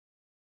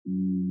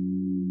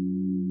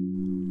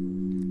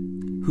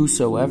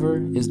Whosoever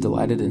is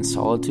delighted in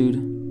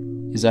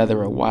solitude is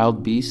either a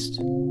wild beast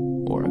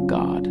or a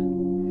god.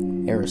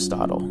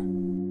 Aristotle.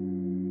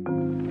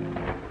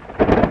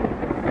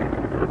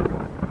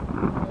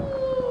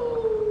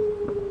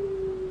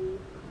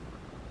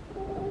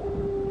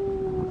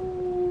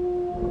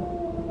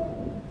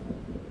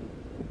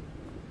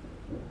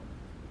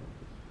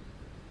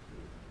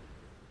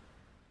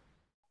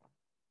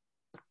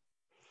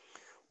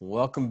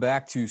 Welcome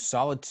back to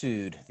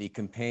Solitude, the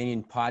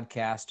companion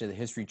podcast to the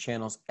History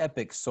Channel's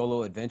epic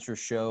solo adventure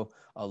show,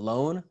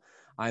 Alone.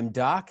 I'm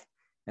Doc,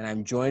 and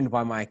I'm joined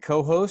by my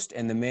co-host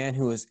and the man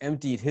who has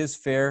emptied his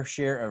fair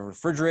share of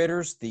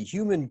refrigerators, the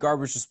human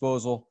garbage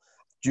disposal,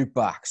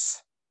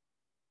 Jukebox.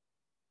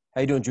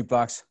 How you doing,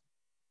 Jukebox?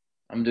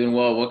 I'm doing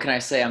well. What can I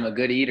say? I'm a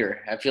good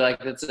eater. I feel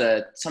like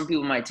some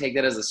people might take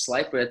that as a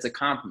slight, but it's a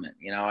compliment.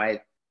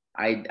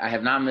 I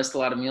have not missed a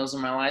lot of meals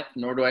in my life,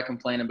 nor do I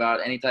complain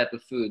about any type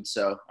of food.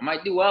 So I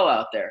might do well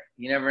out there.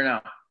 You never know.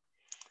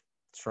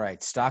 That's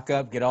right. Stock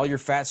up, get all your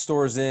fat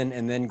stores in,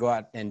 and then go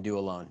out and do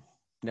Alone.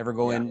 Never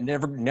go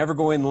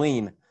in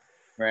lean.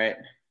 Right.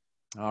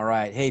 All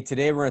right. Hey,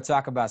 today we're going to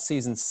talk about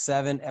season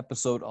 7,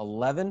 episode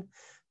 11,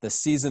 the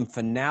season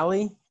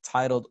finale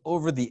titled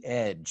Over the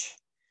Edge.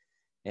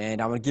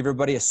 And I'm going to give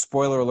everybody a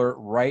spoiler alert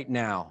right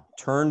now.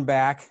 Turn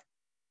back.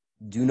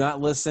 Do not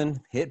listen.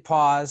 Hit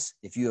pause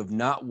if you have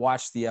not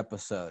watched the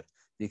episode,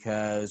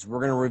 because we're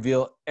going to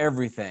reveal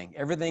everything.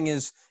 Everything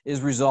is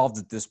resolved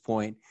at this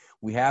point.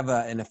 We have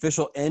an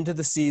official end to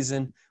the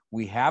season.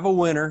 We have a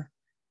winner.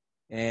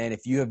 And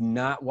if you have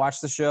not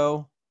watched the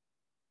show,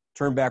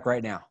 turn back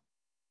right now.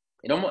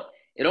 It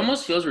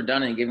almost feels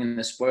redundant giving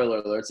the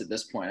spoiler alerts at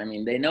this point. I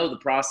mean, they know the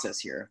process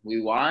here. We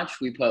watch,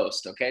 we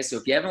post. Okay, so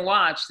if you haven't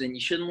watched, then you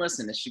shouldn't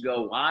listen. It should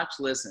go watch,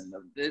 listen.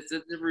 It's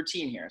the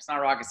routine here. It's not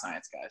rocket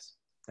science, guys.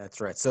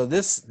 That's right. So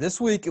this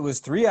week it was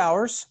 3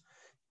 hours.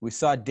 We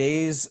saw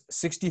days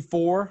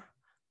 64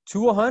 to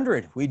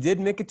 100. We did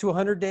make it to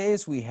 100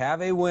 days. We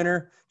have a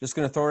winner. Just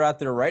going to throw it out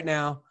there right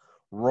now.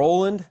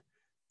 Roland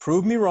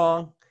proved me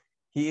wrong.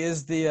 He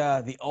is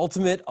the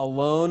ultimate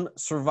alone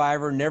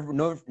survivor.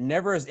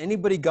 Never has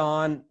anybody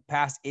gone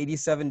past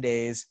 87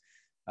 days.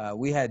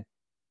 We had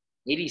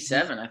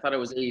 87. I thought it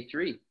was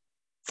 83.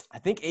 I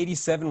think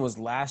 87 was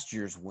last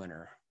year's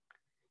winner.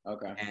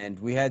 Okay. And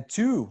we had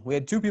two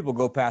people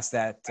go past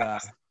that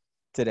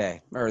today,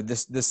 or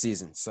this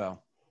season. So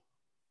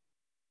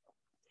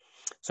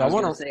I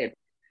want to say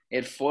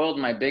it foiled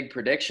my big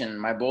prediction,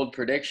 my bold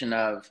prediction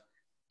of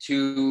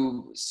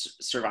two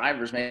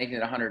survivors making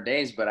it 100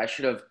 days, but I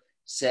should have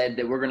said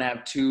that we're going to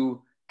have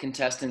two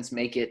contestants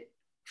make it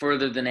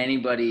further than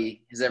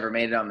anybody has ever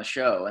made it on the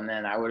show, and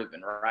then I would have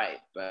been right,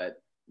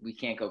 but we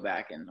can't go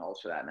back and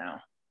alter that now.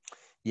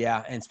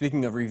 Yeah, and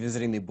speaking of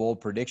revisiting the bold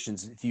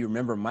predictions, if you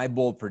remember, my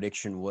bold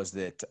prediction was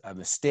that a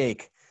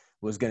mistake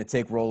was going to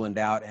take Roland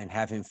out and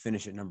have him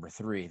finish at number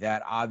 3.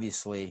 That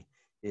obviously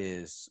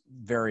is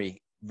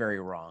very, very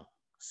wrong.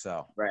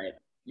 So right,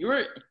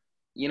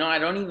 I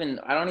don't even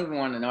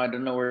want to know. I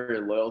don't know where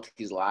your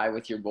loyalties lie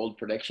with your bold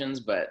predictions,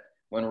 but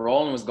when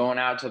Roland was going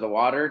out to the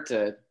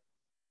water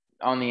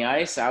on the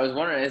ice, I was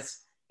wondering,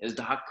 is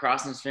Doc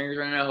crossing his fingers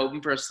right now, hoping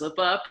for a slip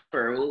up,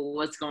 or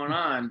what's going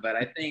on? But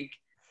I think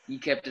you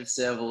kept it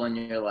civil, and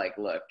you're like,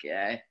 look,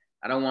 yeah,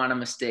 I don't want a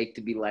mistake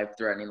to be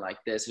life-threatening like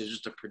this. It's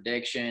just a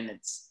prediction.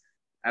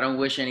 I don't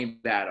wish any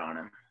bad on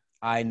him.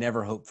 I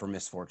never hope for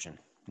misfortune.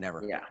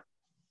 Never. Yeah.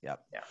 Yep.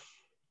 Yeah.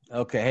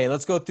 Okay. Hey,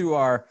 let's go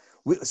through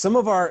some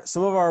of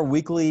our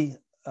weekly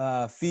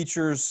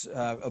features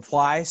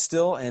apply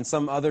still, and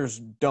some others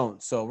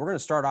don't. So we're going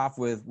to start off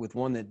with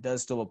one that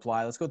does still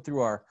apply. Let's go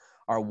through our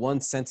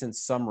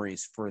one-sentence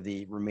summaries for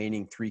the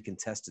remaining 3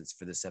 contestants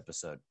for this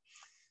episode.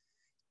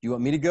 Do you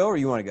want me to go, or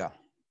you want to go?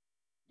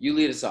 You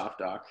lead us off,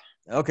 Doc.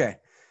 Okay.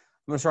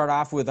 I'm going to start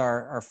off with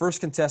our first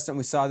contestant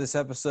we saw this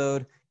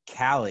episode,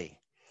 Callie.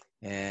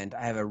 And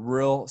I have a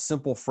real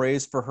simple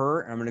phrase for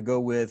her. I'm going to go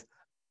with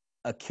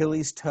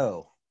Achilles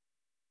toe.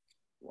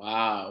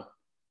 Wow.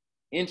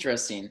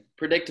 Interesting.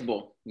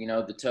 Predictable.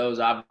 The toe is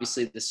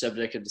obviously the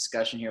subject of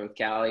discussion here with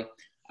Callie.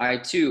 I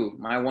too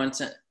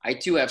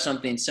have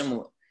something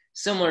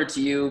similar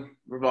to you,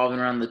 revolving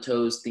around the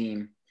toes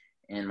theme.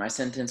 And my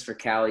sentence for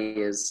Callie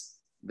is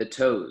the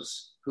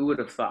toes. Who would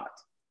have thought?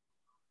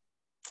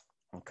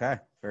 Okay,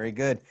 very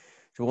good.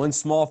 So one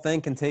small thing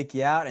can take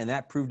you out, and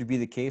that proved to be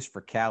the case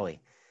for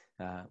Callie.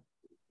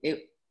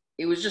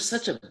 It was just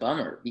such a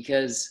bummer,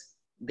 because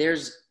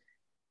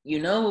you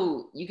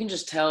can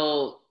just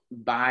tell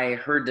by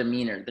her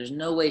demeanor, there's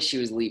no way she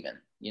was leaving.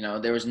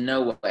 There was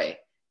no way.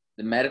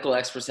 The medical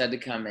experts had to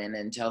come in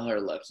and tell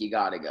her, look, you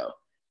got to go.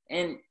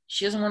 And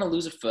she doesn't want to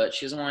lose a foot.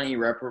 She doesn't want any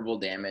irreparable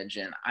damage.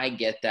 And I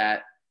get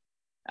that.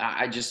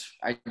 I just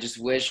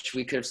wish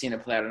we could have seen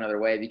it play out another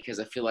way, because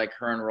I feel like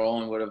her and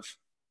Roland would have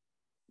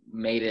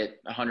made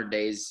it 100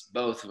 days,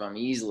 both of them,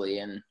 easily.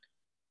 And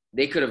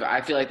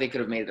I feel like they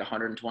could have made it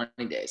 120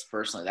 days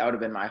personally. That would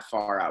have been my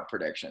far out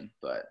prediction,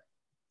 but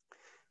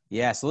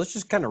Yeah, so let's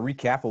just kind of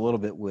recap a little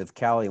bit with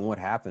Callie and what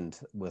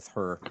happened with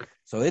her.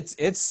 So it's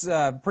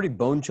pretty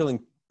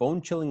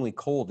bone-chillingly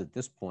cold at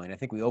this point. I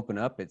think we open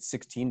up at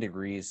 16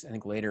 degrees. I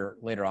think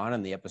later on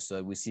in the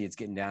episode, we see it's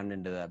getting down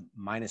into the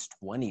minus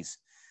 20s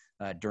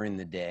during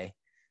the day.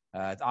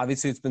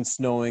 Obviously, it's been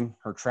snowing.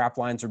 Her trap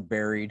lines are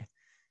buried.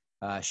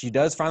 She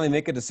does finally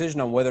make a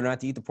decision on whether or not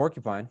to eat the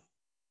porcupine.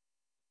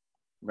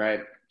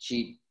 Right.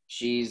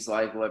 She's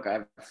like, look,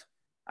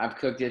 I've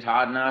cooked it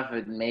hot enough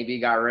and maybe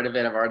got rid of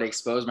it. I've already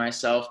exposed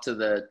myself to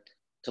the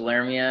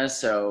tularemia,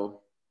 so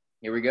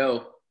here we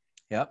go.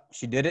 Yep,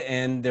 she did it,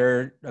 and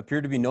there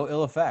appeared to be no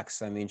ill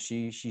effects. I mean,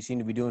 she seemed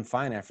to be doing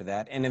fine after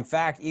that. And in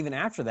fact, even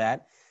after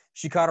that,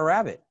 she caught a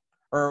rabbit.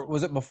 Or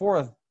was it before?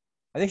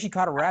 I think she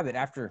caught a rabbit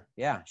after.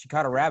 Yeah, she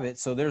caught a rabbit.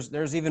 So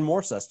there's even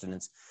more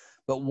sustenance.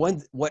 But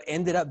what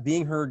ended up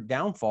being her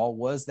downfall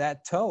was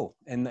that toe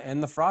and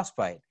the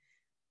frostbite.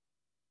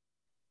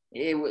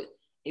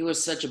 It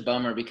was such a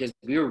bummer because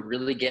we were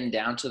really getting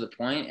down to the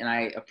point, and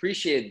I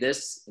appreciated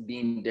this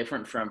being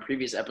different from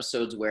previous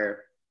episodes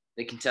where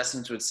the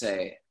contestants would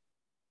say,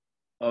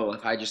 oh,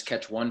 if I just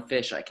catch one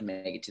fish, I can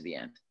make it to the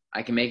end.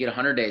 I can make it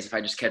 100 days if I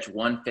just catch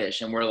one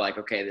fish. And we're like,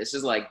 okay, this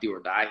is like do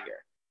or die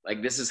here.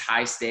 Like, this is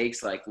high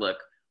stakes. Like, look,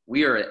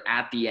 we are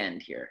at the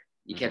end here.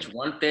 You catch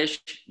one fish,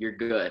 you're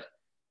good.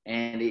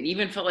 And it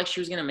even felt like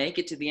she was going to make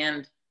it to the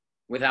end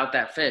without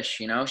that fish.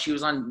 You know, she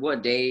was on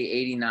what, day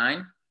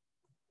 89?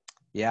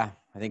 Yeah,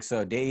 I think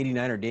so. Day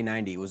 89 or day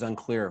 90. It was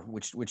unclear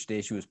which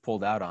day she was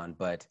pulled out on,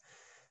 but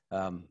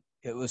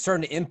it was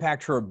starting to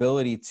impact her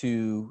ability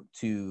to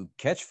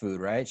catch food,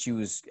 right? She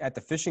was at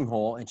the fishing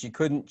hole and she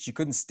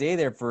couldn't stay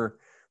there for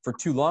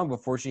too long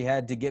before she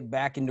had to get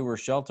back into her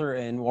shelter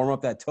and warm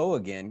up that toe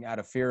again out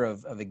of fear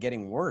of it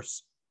getting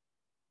worse.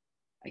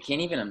 I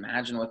can't even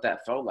imagine what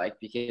that felt like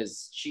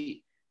because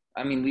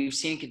we've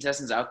seen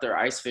contestants out there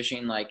ice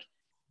fishing. Like,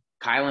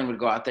 Kylan would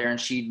go out there and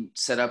she'd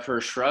set up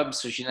her shrubs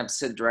so she didn't have to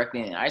sit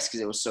directly in the ice because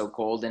it was so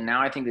cold. And now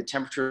I think the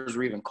temperatures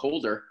were even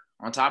colder.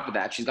 On top of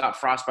that, she's got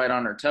frostbite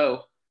on her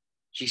toe.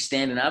 She's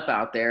standing up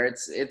out there.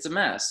 It's a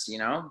mess, you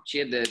know? She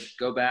had to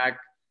go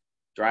back,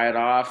 dry it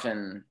off,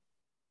 and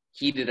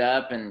heat it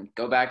up and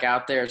go back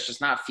out there. It's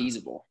just not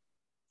feasible.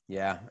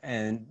 Yeah,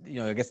 and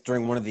I guess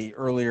during one of the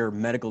earlier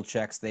medical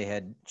checks,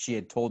 she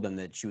had told them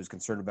that she was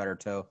concerned about her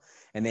toe,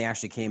 and they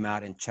actually came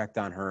out and checked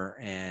on her,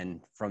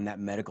 and from that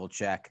medical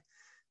check,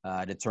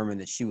 determined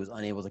that she was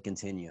unable to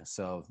continue.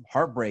 So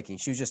heartbreaking.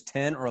 She was just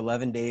 10 or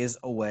 11 days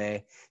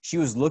away. She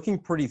was looking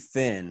pretty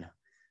thin.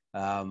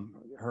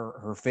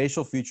 Her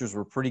facial features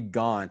were pretty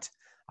gaunt.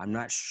 I'm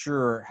not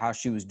sure how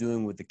she was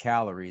doing with the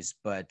calories,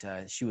 but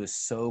she was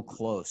so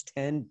close,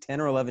 10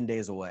 or 11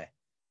 days away.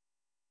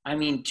 I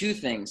mean, two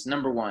things.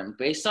 Number one,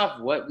 based off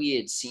what we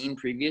had seen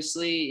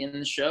previously in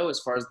the show,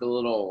 as far as the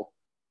little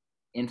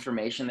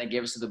information they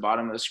gave us at the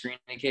bottom of the screen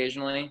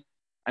occasionally,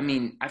 I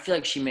mean, I feel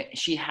like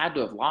she had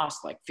to have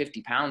lost like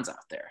 50 pounds out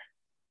there.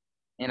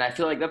 And I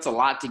feel like that's a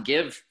lot to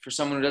give for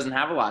someone who doesn't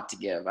have a lot to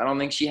give. I don't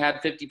think she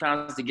had 50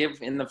 pounds to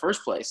give in the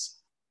first place.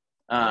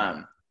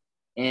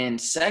 And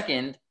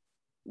second,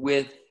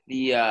 with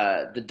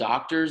the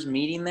doctors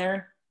meeting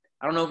there,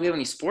 I don't know if we have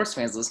any sports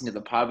fans listening to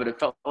the pod, but it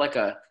felt like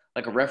a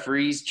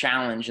referee's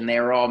challenge, and they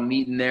were all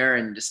meeting there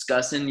and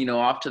discussing,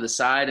 off to the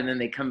side, and then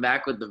they come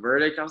back with the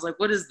verdict. I was like,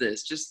 what is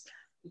this? Just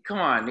come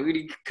on.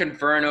 We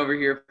conferring over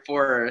here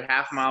for a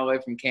half mile away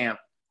from camp.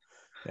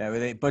 Yeah,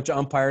 with a bunch of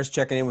umpires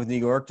checking in with New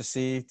York to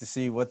see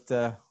what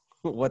the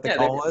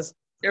call was.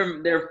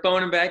 They're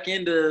phoning back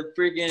into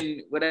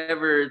freaking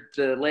whatever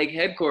the lake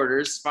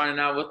headquarters, finding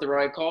out what the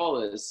right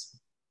call is.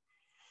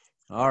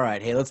 All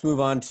right, hey, let's move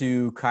on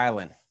to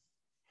Kylan.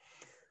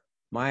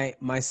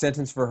 My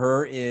sentence for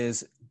her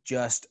is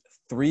just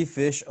 3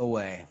 fish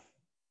away.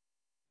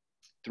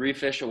 3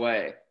 fish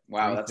away.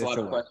 Wow, that's a lot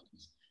of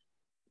questions.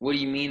 What do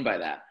you mean by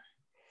that?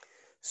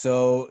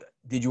 So,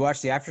 did you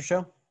watch the after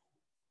show?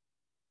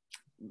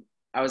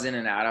 I was in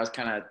and out. I was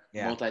kind of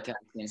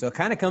multitasking. So it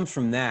kind of comes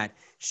from that.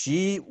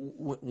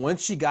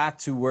 Once she got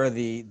to where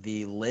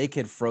the lake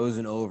had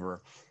frozen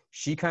over,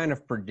 she kind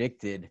of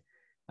predicted,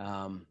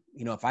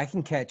 if I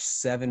can catch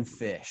 7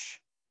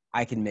 fish,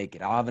 I can make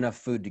it. I'll have enough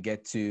food to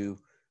get to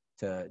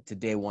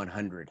day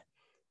 100.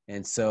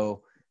 And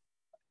so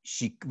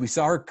we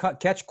saw her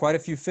catch quite a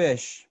few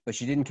fish, but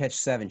she didn't catch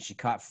 7. She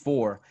caught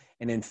 4.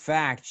 And in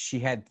fact, she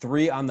had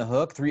 3 on the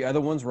hook. 3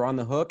 other ones were on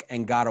the hook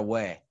and got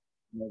away.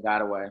 They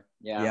got away.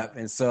 Yeah. Yep.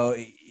 And so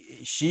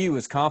she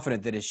was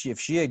confident that if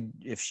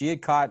she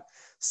had caught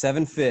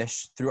 7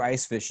 fish through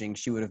ice fishing,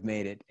 she would have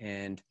made it.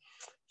 And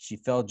she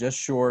fell just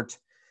short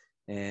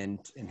and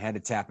had to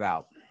tap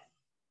out.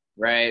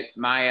 Right.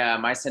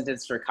 My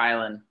sentence for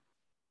Kylan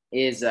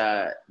is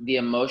the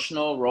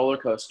emotional roller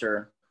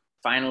coaster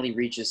finally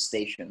reaches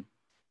station,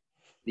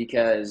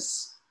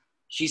 because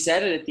she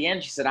said it at the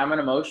end. She said, I'm an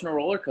emotional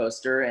roller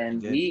coaster.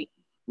 And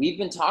we've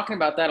been talking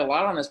about that a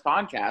lot on this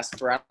podcast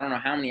for I don't know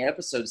how many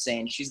episodes,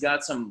 saying she's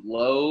got some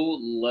low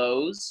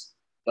lows,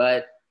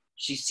 but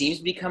she seems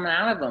to be coming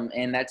out of them.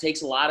 And that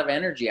takes a lot of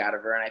energy out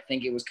of her. And I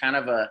think it was kind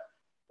of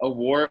a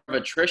war of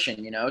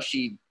attrition.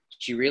 She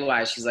she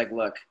realized, she's like,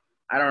 look,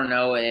 I don't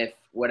know if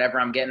whatever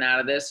I'm getting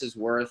out of this is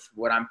worth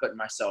what I'm putting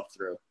myself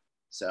through.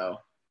 So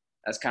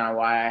that's kind of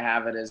why I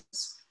have it as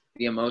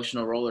the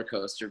emotional roller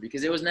coaster,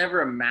 because it was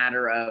never a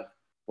matter of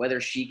whether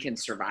she can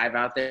survive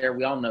out there.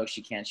 We all know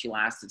she can. She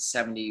lasted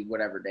 70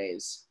 whatever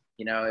days.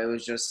 You know, it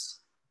was just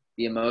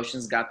the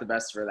emotions got the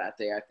best of her that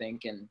day, I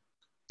think, and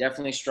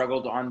definitely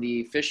struggled on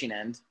the fishing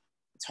end.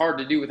 It's hard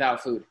to do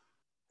without food.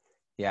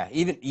 Yeah,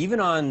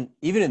 even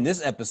in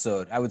this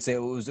episode, I would say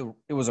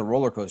it was a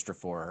roller coaster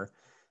for her.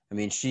 I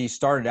mean, she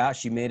started out,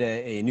 she made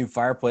a new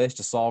fireplace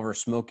to solve her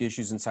smoke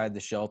issues inside the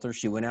shelter.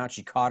 She went out,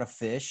 she caught a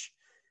fish.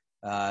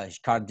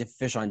 She caught a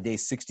fish on day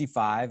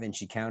 65, and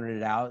she counted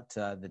it out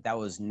that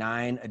was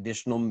 9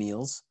 additional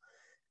meals.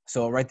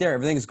 So right there,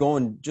 everything's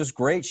going just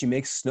great. She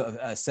makes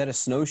a set of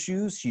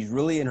snowshoes. She's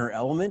really in her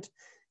element,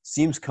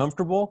 seems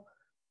comfortable.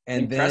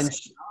 And Impressive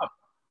then job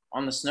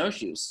on the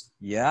snowshoes.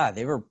 Yeah,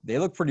 they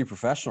look pretty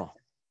professional.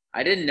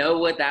 I didn't know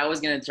what that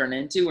was going to turn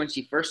into when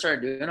she first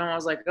started doing them. I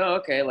was like, oh,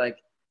 okay. Like,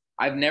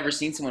 I've never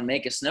seen someone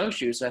make a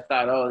snowshoe. So I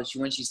thought, oh,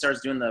 when she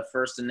starts doing the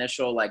first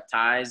initial like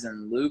ties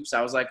and loops,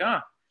 I was like, oh,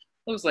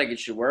 looks like it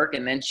should work.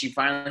 And then she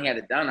finally had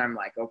it done. I'm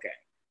like, okay,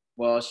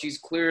 well, she's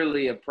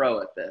clearly a pro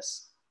at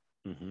this.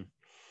 Mm-hmm.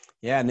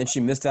 Yeah, and then she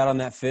missed out on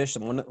that fish.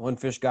 One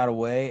fish got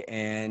away,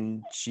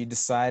 and she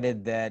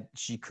decided that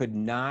she could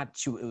not.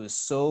 It was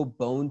so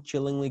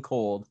bone-chillingly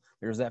cold.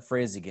 There's that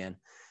phrase again.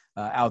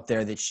 Out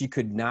there, that she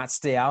could not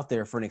stay out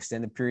there for an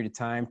extended period of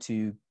time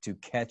to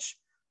catch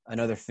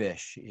another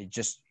fish. It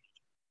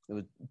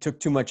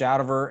took too much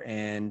out of her,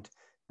 and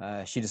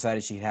she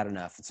decided she had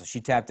enough. And so she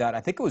tapped out.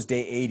 I think it was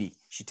day 80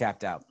 she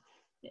tapped out.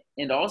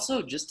 And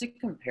also, just to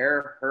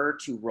compare her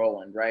to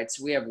Roland, right?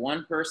 So we have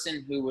one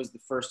person who was the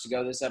first to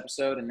go this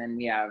episode, and then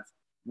we have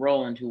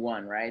Roland who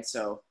won, right?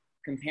 So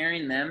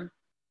comparing them,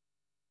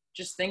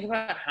 just think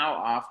about how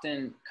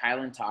often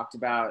Kylan talked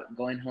about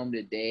going home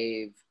to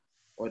Dave,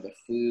 or the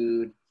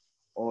food,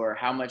 or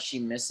how much she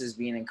misses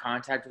being in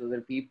contact with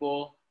other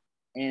people.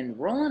 And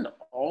Roland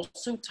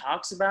also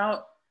talks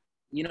about,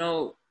 you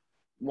know,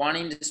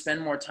 wanting to spend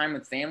more time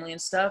with family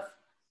and stuff,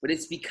 but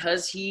it's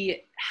because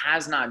he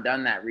has not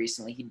done that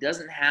recently. He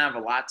doesn't have a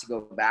lot to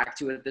go back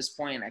to at this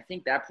point. And I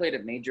think that played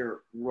a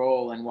major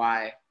role in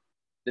why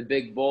the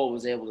big bull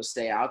was able to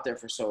stay out there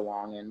for so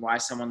long, and why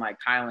someone like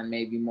Kylan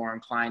may be more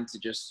inclined to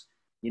just,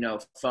 you know,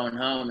 phone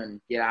home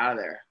and get out of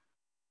there.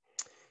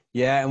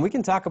 Yeah, and we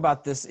can talk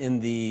about this in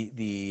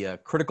the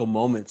critical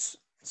moments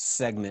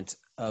segment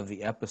of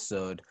the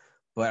episode.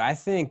 But I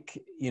think,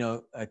 you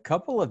know, a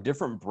couple of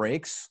different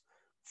breaks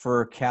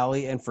for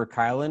Callie and for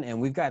Kylan,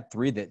 and we've got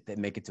 3 that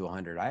make it to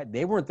 100.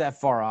 They weren't that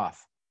far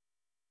off.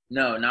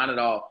 No, not at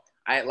all.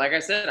 Like I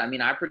said, I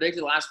mean, I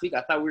predicted last week,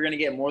 I thought we were going to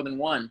get more than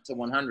 1 to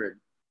 100.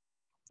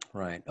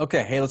 Right.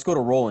 Okay, hey, let's go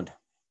to Roland.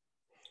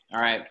 All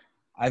right.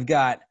 I've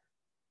got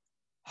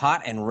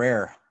hot and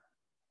rare.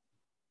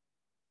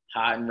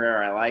 Hot and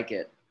rare. I like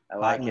it.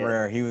 Hot and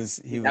rare. That was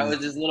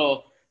his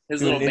little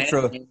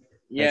intro. Band.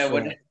 Yeah. That's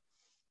what right.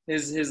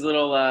 his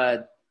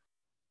little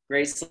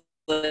Great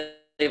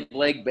Slave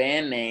Lake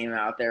band name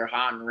out there,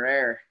 Hot and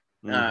Rare.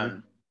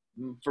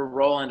 Mm-hmm. For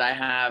Roland, I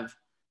have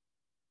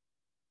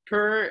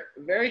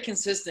very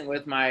consistent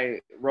with my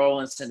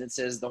Roland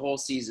sentences the whole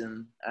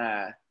season.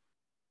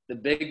 The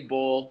big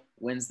bull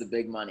wins the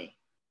big money.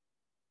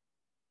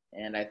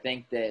 And I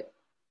think that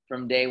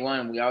from day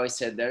one, we always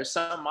said there's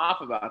something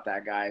off about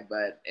that guy,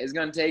 but it's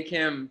going to take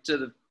him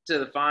to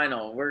the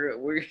final.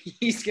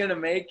 He's going to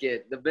make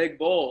it. The big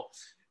bull.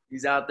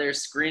 He's out there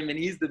screaming.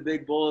 He's the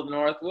big bull of the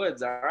North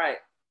Woods. All right,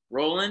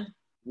 Roland,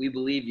 we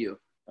believe you.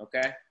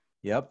 Okay.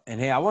 Yep. And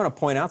hey, I want to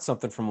point out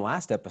something from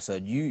last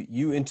episode.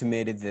 You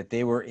intimated that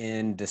they were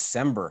in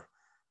December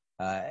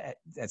at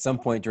some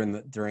point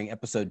during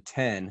episode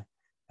 10.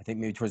 I think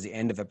maybe towards the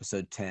end of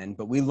episode 10,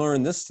 but we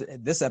learned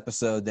this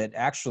episode that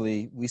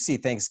actually we see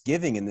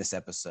Thanksgiving in this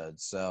episode.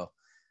 So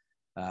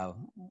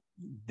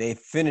they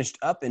finished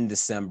up in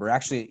December.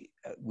 Actually,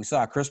 we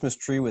saw a Christmas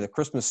tree with a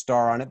Christmas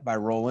star on it by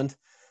Roland,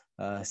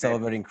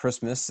 celebrating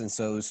Christmas. And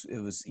so it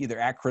was either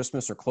at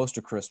Christmas or close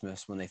to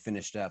Christmas when they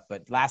finished up.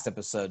 But last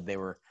episode, they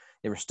were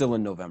still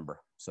in November.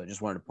 So I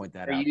just wanted to point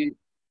that out.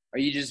 Are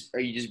you just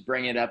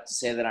bringing it up to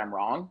say that I'm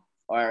wrong?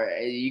 Or are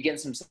you getting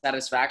some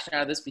satisfaction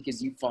out of this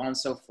because you've fallen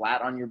so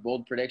flat on your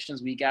bold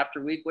predictions week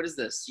after week? What is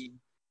this?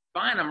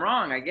 Fine, I'm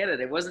wrong. I get it.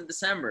 It wasn't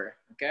December.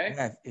 Okay.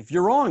 Yeah, if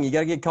you're wrong, you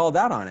got to get called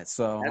out on it.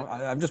 So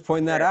I'm just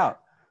pointing that out.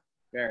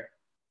 Fair.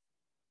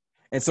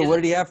 And so what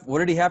did he have? What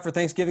did he have for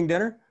Thanksgiving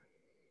dinner?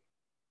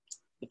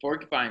 The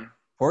porcupine.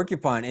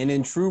 Porcupine, and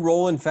in true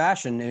Roland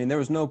fashion, I mean, there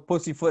was no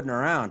pussyfooting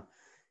around.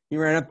 He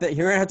ran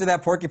after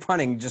that porcupine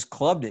and just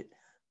clubbed it.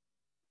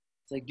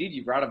 It's like, dude,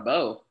 you brought a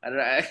bow.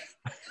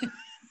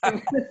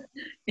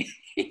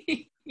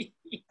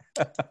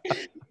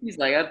 He's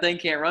like, that thing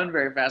can't run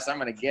very fast. I'm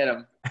gonna get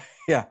him.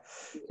 Yeah.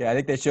 I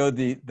think they showed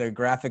the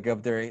graphic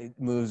up there. It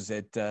moves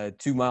at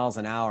 2 miles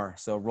an hour.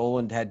 So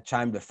Roland had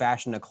time to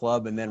fashion a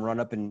club and then run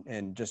up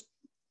and just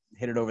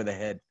hit it over the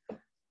head.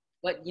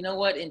 But you know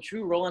what? In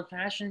true Roland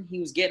fashion, he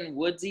was getting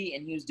woodsy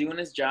and he was doing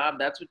his job.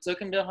 That's what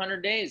took him to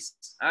 100 days.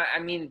 I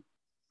mean,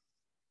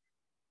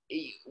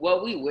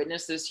 what we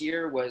witnessed this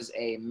year was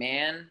a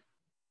man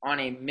on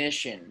a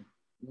mission,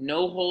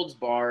 no holds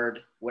barred.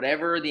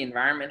 Whatever the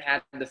environment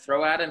had to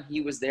throw at him,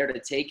 he was there to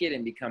take it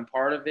and become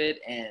part of it.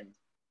 And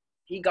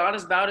he got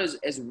us about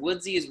as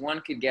woodsy as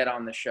one could get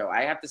on the show.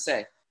 I have to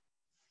say,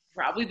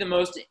 probably the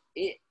most,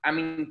 I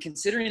mean,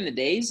 considering the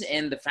days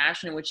and the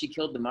fashion in which he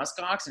killed the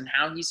muskox and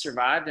how he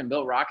survived and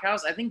built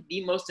Rockhouse, I think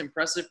the most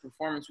impressive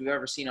performance we've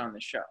ever seen on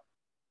the show.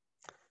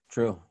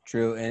 True.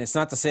 And it's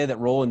not to say that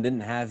Roland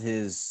didn't have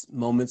his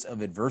moments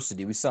of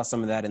adversity. We saw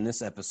some of that in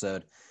this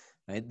episode.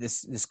 Right?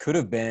 This could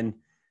have been,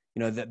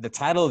 the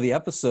title of the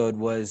episode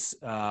was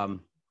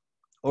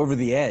Over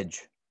the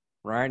Edge,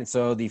 right? And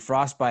so the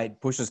frostbite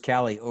pushes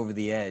Callie over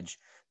the edge.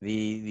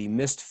 The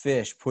missed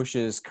fish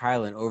pushes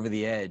Kylan over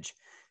the edge.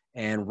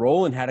 And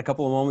Roland had a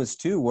couple of moments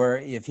too, where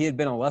if he had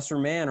been a lesser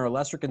man or a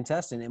lesser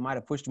contestant, it might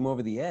have pushed him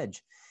over the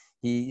edge.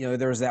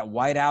 There was that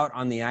whiteout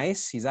on the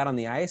ice. He's out on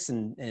the ice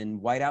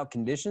and whiteout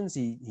conditions.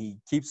 He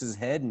keeps his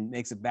head and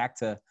makes it back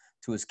to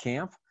his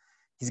camp.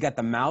 He's got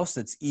the mouse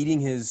that's eating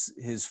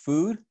his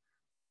food,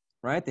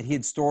 right? That he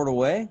had stored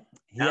away.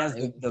 He has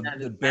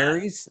the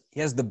berries.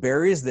 He has the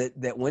berries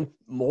that went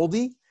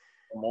moldy.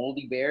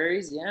 Moldy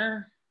berries, yeah.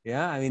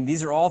 Yeah, I mean,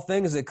 these are all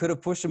things that could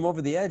have pushed him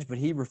over the edge, but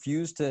he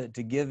refused to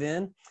give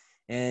in.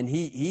 And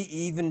he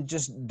even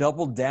just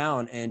doubled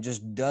down and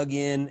just dug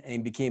in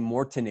and became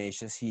more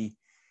tenacious. He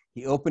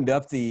opened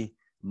up the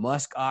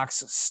musk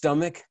ox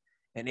stomach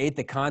and ate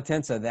the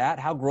contents of that.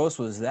 How gross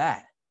was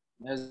that?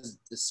 That was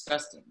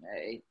disgusting.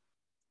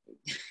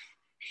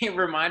 It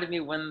reminded me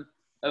when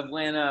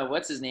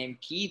what's his name,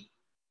 Keith,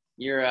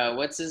 your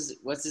what's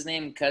his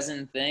name,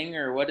 cousin thing,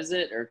 or what is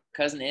it, or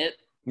cousin it?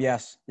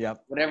 Yes.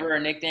 Yep. Whatever our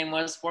nickname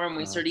was for him.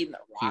 We started eating the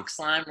rock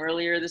slime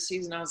earlier this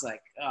season. I was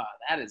like, oh,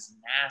 that is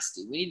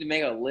nasty. We need to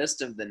make a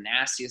list of the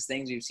nastiest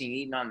things we've seen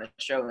eaten on the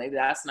show. Maybe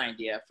that's an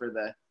idea for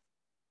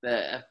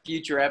the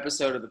future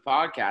episode of the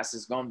podcast,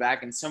 is going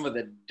back and some of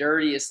the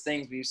dirtiest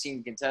things we've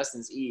seen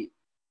contestants eat,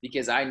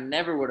 because I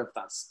never would have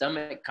thought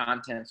stomach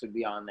contents would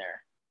be on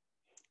there.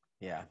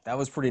 Yeah, that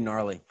was pretty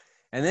gnarly.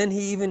 And then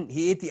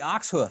he ate the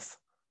ox hoof.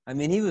 I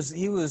mean, he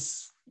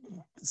was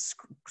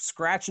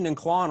scratching and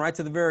clawing right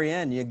to the very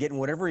end, getting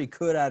whatever he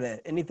could out of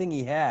anything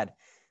he had.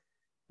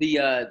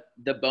 The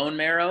bone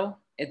marrow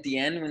at the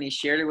end when he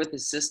shared it with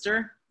his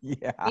sister.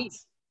 Yeah.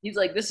 He's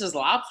like, this is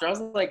lobster. I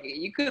was like,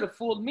 you could have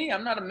fooled me.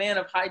 I'm not a man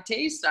of high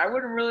taste. I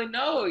wouldn't really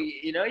know.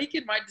 You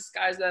might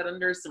disguise that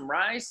under some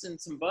rice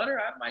and some butter.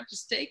 I might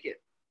just take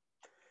it.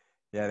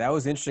 Yeah, that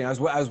was interesting. I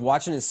was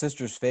watching his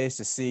sister's face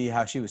to see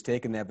how she was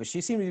taking that, but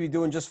she seemed to be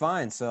doing just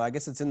fine. So I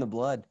guess it's in the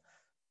blood.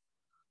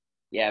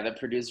 Yeah, the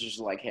producers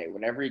are like, hey,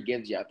 whatever he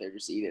gives you out there,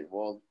 just eat it.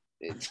 Well,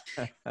 it's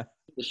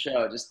the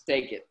show. Just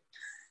take it.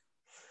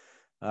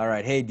 All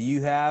right. Hey, do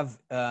you have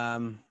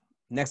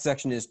next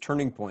section is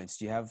turning points.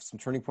 Do you have some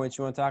turning points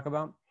you want to talk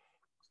about?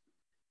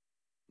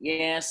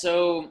 Yeah,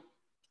 so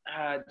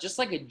just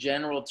like a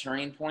general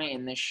turning point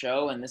in this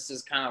show, and this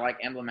is kind of like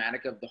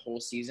emblematic of the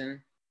whole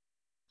season.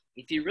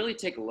 If you really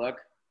take a look,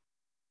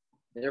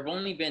 there have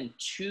only been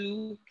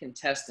 2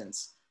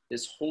 contestants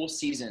this whole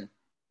season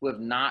who have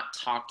not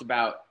talked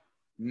about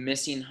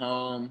missing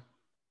home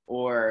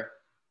or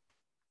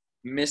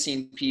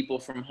missing people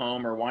from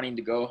home or wanting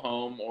to go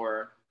home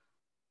or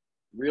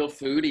real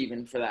food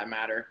even, for that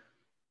matter.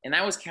 And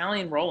that was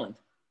Callie and Roland.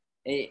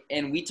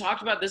 And we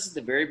talked about this at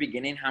the very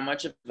beginning, how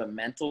much of a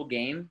mental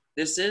game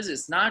this is.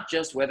 It's not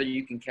just whether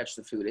you can catch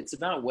the food. It's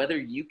about whether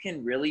you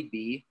can really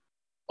be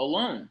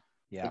alone.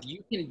 Yeah. If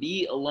you can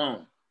be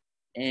alone.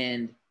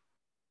 And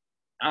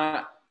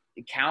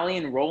Callie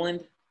and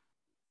Roland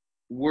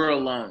were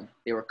alone.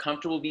 They were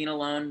comfortable being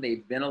alone.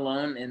 They've been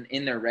alone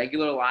in their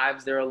regular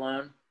lives. They're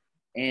alone.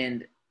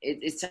 And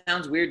it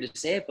sounds weird to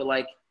say it, but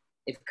like,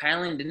 if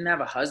Kylan didn't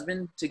have a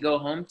husband to go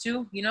home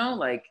to,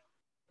 like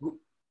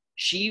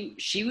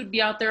she would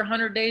be out there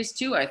 100 days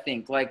too, I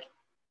think. Like,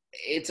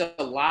 it's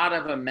a lot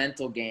of a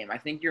mental game. I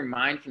think your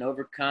mind can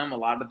overcome a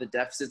lot of the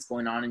deficits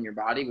going on in your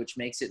body, which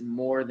makes it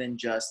more than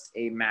just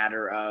a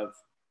matter of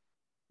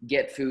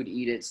get food,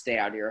 eat it, stay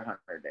out here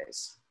 100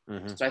 days.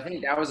 Mm-hmm. So I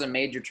think that was a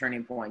major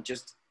turning point.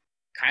 Just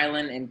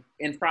Kylan,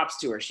 and props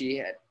to her. She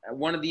had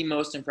one of the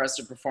most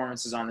impressive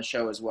performances on the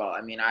show as well.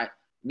 I mean,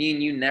 me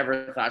and you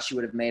never thought she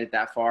would have made it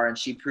that far, and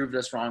she proved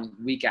us wrong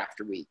week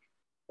after week.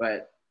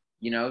 But,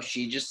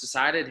 she just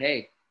decided,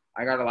 hey,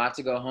 I got a lot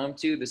to go home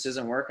to. This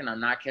isn't working. I'm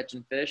not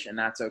catching fish, and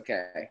that's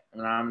okay.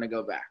 And I'm going to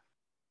go back.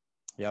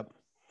 Yep.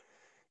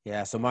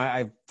 Yeah, so I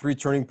have 3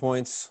 turning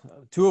points.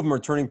 2 of them are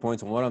turning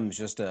points, and one of them is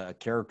just a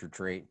character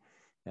trait.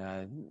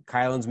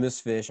 Kylan's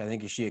missed fish. I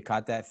think if she had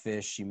caught that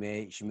fish, she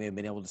may have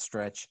been able to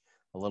stretch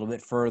a little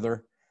bit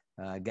further,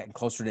 getting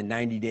closer to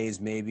 90 days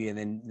maybe,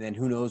 and then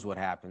who knows what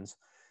happens.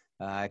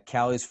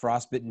 Callie's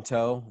frostbitten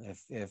toe.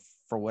 If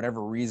for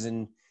whatever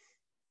reason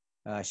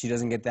she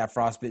doesn't get that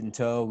frostbitten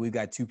toe, we've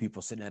got 2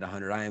 people sitting at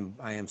 100.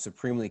 I am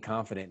supremely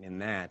confident in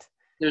that.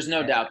 There's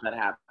no doubt that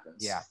happens.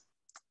 Yeah.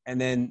 And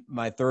then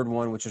my third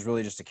one, which is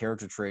really just a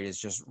character trait, is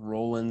just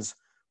Roland's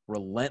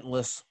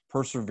relentless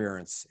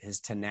perseverance, his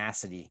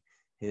tenacity,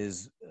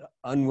 his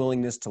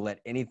unwillingness to let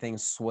anything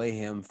sway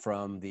him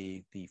from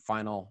the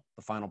final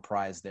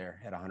prize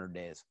there at 100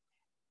 days.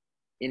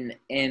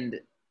 And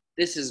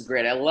this is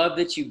great. I love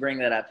that you bring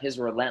that up, his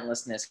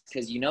relentlessness,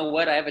 because you know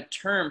what? I have a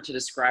term to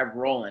describe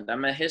Roland.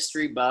 I'm a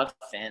history buff,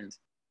 and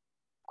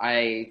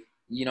I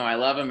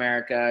love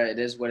America. It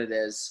is what it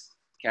is.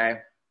 Okay.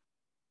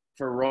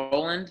 For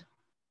Roland,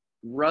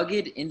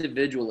 rugged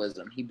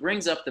individualism. He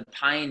brings up the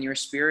pioneer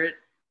spirit,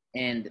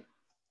 and,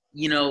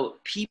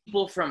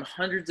 people from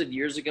hundreds of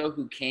years ago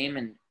who came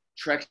and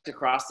trekked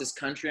across this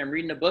country. I'm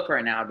reading a book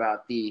right now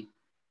about the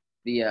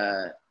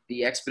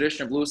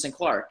expedition of Lewis and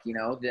Clark,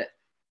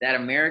 that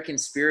American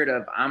spirit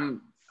of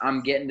I'm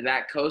getting to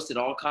that coast at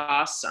all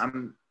costs.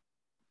 I'm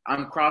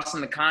crossing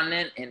the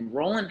continent, and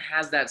Roland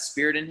has that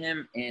spirit in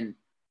him. And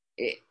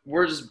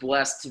we're just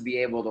blessed to be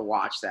able to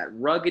watch that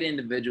rugged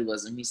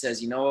individualism. He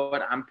says, you know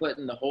what? I'm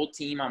putting the whole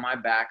team on my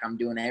back. I'm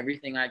doing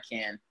everything I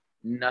can.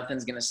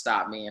 Nothing's going to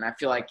stop me. And I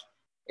feel like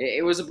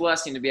it was a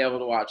blessing to be able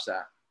to watch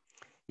that.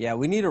 Yeah.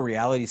 We need a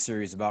reality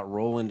series about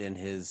Roland and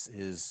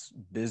his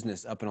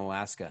business up in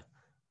Alaska.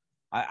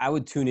 I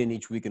would tune in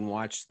each week and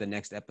watch the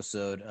next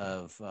episode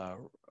of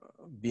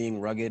Being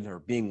Rugged or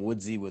Being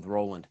Woodsy with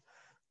Roland.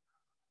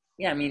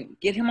 Yeah, I mean,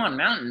 get him on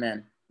Mountain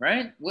Men,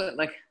 right?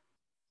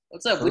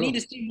 What's up? True. We need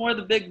to see more of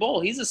the big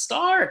bull. He's a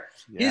star.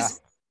 Yeah.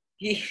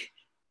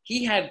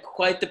 He had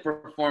quite the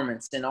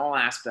performance in all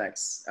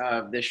aspects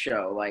of this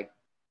show, like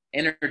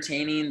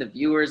entertaining the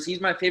viewers.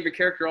 He's my favorite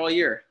character all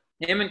year.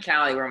 Him and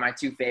Callie were my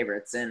two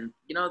favorites, and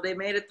they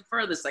made it the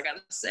furthest. I got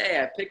to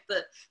say, I picked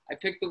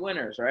the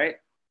winners, right?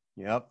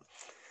 Yep.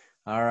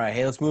 All right.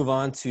 Hey, let's move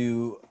on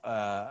to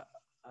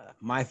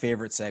my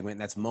favorite segment.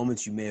 That's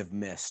moments you may have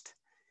missed.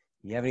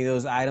 You have any of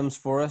those items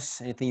for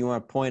us? Anything you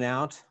want to point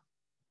out?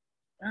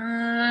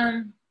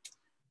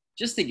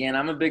 Just again,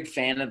 I'm a big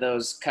fan of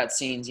those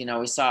cutscenes.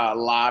 We saw a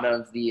lot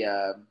of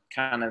the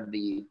kind of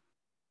the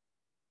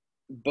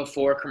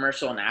before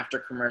commercial and after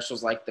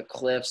commercials, like the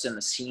cliffs and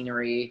the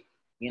scenery.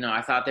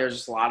 I thought there was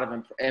just a lot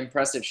of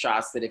impressive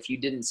shots that if you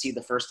didn't see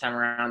the first time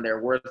around,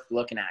 they're worth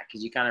looking at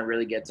because you kind of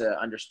really get to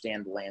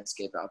understand the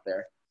landscape out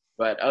there.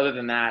 But other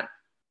than that,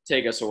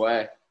 take us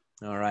away.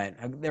 All right.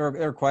 There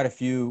were quite a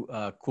few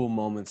cool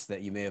moments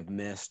that you may have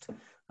missed.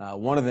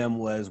 One of them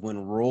was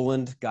when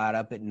Roland got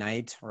up at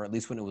night, or at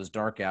least when it was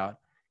dark out.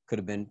 Could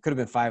have been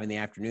 5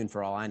 PM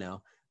for all I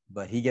know.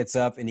 But he gets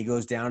up and he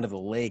goes down to the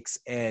lake's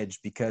edge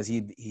because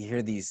he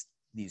hear these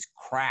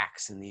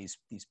cracks and these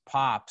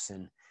pops,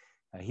 and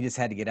he just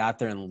had to get out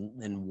there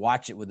and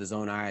watch it with his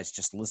own eyes.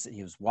 Just listen.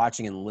 He was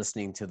watching and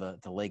listening to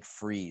the lake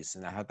freeze,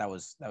 and I thought that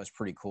was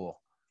pretty cool.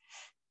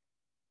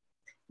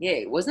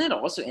 Yeah, wasn't it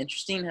also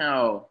interesting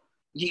how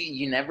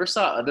you never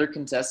saw other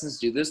contestants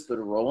do this, but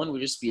Roland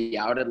would just be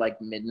out at like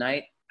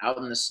midnight, out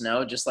in the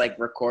snow, just like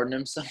recording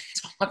himself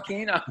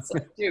talking. I was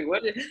like, dude,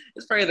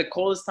 it's probably the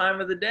coldest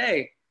time of the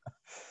day.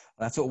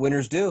 That's what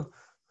winners do.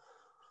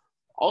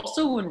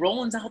 Also, when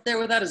Roland's out there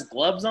without his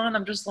gloves on,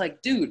 I'm just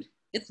like, dude,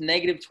 it's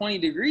negative 20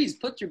 degrees.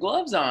 Put your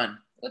gloves on.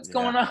 What's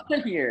going on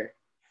here?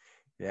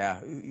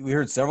 Yeah, we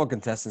heard several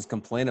contestants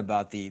complain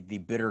about the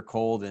bitter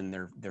cold in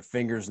their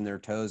fingers and their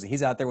toes, and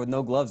he's out there with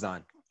no gloves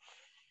on.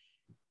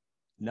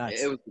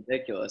 Nuts. It was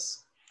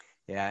ridiculous.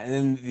 Yeah, and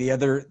then the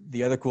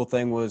other cool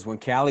thing was when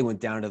Callie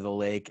went down to the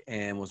lake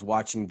and was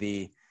watching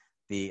the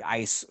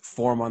ice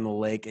form on the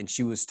lake, and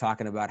she was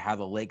talking about how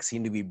the lake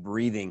seemed to be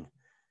breathing,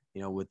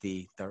 with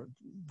the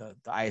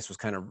ice was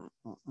kind of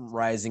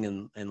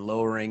rising and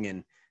lowering,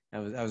 and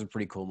that was a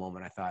pretty cool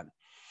moment, I thought.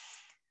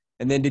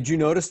 And then did you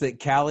notice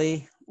that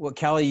what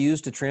Callie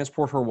used to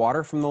transport her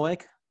water from the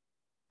lake?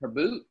 Her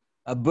boot.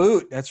 A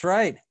boot, that's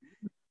right.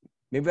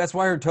 Maybe that's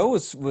why her toe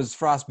was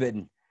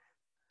frostbitten.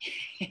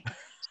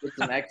 With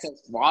some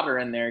excess water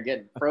in there,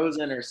 getting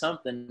frozen or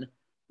something,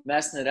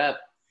 messing it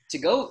up. To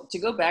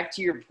go back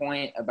to your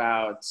point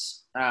about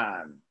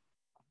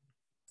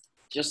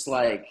just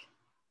like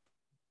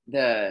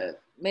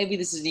maybe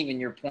this isn't even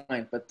your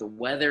point, but the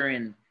weather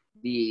and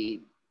the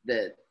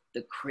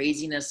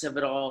craziness of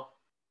it all.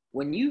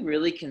 When you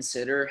really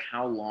consider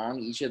how long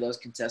each of those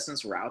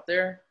contestants were out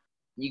there,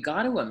 you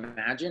got to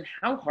imagine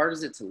how hard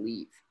is it to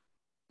leave.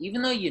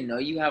 Even though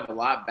you have a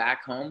lot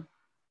back home,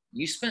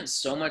 you spent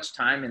so much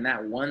time in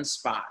that one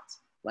spot.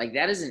 Like,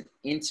 that is an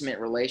intimate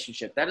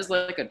relationship. That is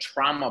like a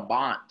trauma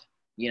bond,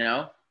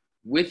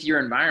 with your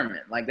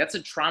environment. Like, that's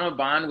a trauma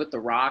bond with the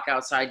rock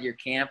outside your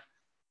camp,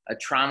 a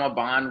trauma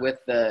bond with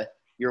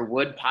your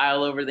wood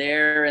pile over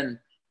there and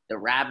the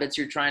rabbits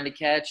you're trying to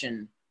catch.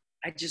 And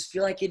I just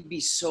feel like it'd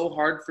be so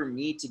hard for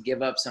me to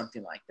give up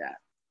something like that.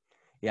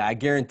 Yeah, I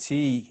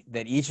guarantee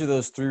that each of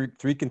those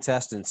three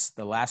contestants,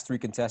 the last three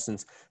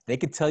contestants, they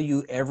could tell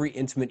you every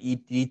intimate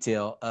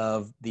detail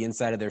of the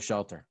inside of their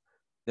shelter.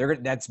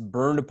 That's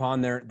burned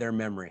upon their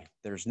memory.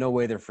 There's no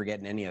way they're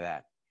forgetting any of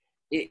that.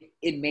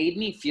 It made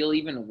me feel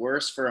even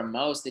worse for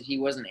Amos that he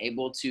wasn't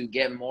able to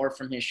get more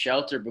from his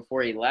shelter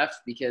before he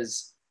left,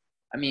 because,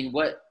 I mean,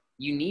 what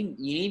you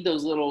need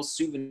those little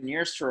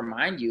souvenirs to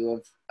remind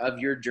you of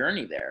your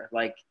journey there.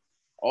 Like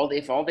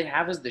if all they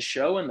have is the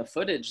show and the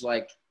footage,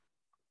 like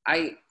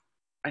I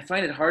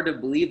find it hard to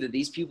believe that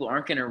these people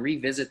aren't going to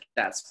revisit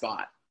that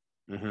spot.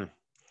 Mm-hmm.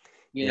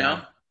 You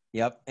know?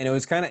 Yep. And it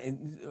was kind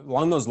of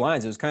along those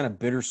lines. It was kind of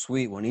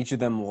bittersweet when each of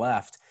them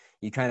left.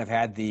 You kind of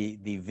had the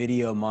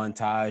video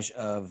montage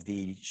of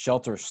the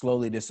shelter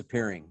slowly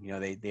disappearing. You know,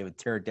 they would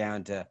tear it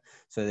down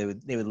so they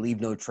would leave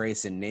no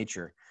trace in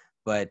nature.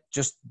 But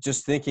just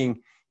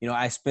thinking, you know,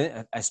 I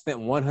spent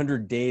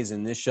 100 days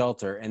in this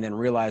shelter, and then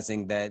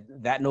realizing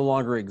that no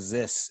longer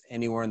exists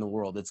anywhere in the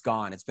world. It's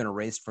gone. It's been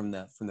erased from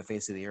the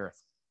face of the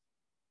earth.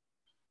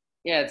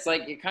 Yeah, it's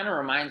like it kind of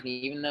reminds me,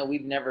 even though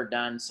we've never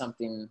done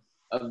something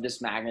of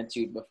this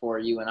magnitude before,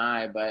 you and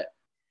I, but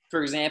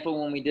for example,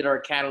 when we did our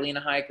Catalina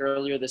hike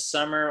earlier this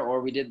summer,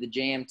 or we did the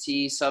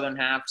JMT Southern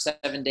Half,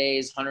 7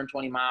 days,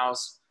 120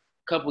 miles,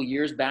 a couple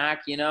years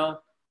back, you know,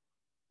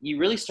 you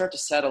really start to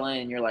settle in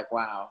and you're like,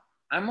 wow,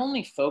 I'm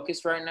only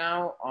focused right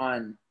now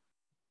on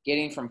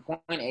getting from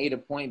point A to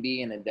point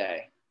B in a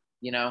day,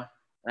 you know?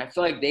 And I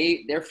feel like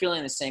they're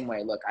feeling the same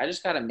way. Look, I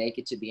just got to make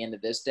it to the end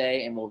of this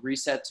day, and we'll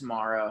reset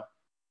tomorrow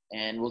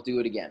and we'll do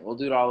it again. We'll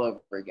do it all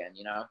over again,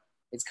 you know?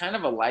 It's kind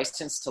of a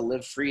license to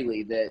live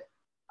freely that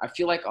I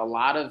feel like a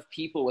lot of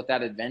people with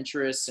that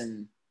adventurous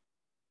and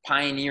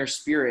pioneer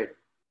spirit,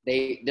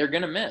 they're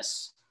going to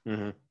miss.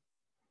 Mm-hmm.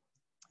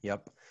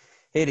 Yep.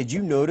 Hey, did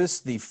you notice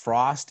the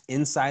frost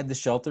inside the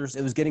shelters?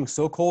 It was getting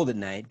so cold at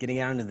night, getting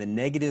out into the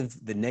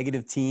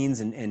negative teens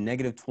and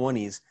negative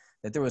 20s,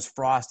 that there was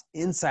frost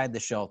inside the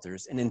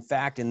shelters. And in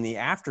fact, in the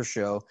after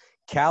show,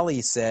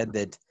 Callie said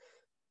that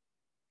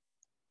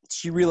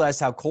she realized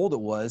how cold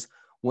it was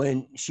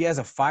when she has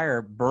a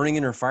fire burning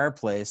in her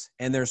fireplace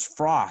and there's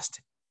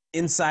frost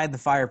inside the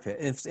fire pit.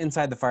 It's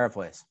inside the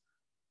fireplace.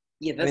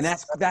 Yeah, I mean,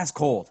 that's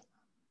cold.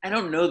 I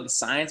don't know the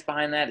science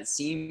behind that. It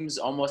seems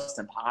almost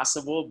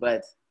impossible,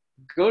 but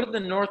go to the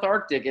North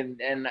Arctic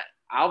and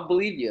I'll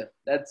believe you.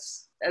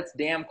 That's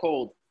damn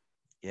cold.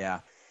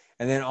 Yeah.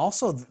 And then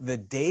also the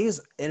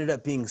days ended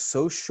up being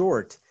so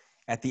short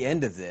at the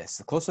end of this.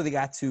 The closer they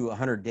got to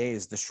 100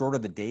 days, the shorter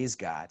the days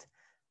got.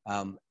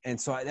 And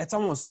so that's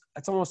almost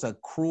a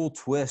cruel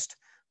twist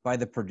by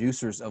the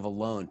producers of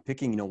Alone,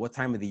 picking, you know, what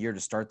time of the year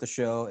to start the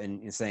show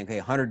and saying, okay,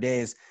 100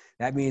 days,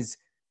 that means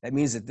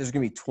that there's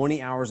going to be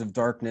 20 hours of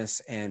darkness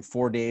and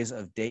 4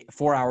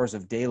 hours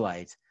of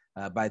daylight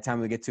by the time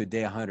we get to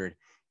day 100.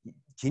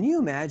 Can you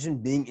imagine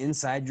being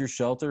inside your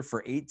shelter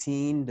for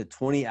 18 to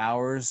 20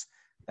 hours,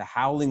 the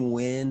howling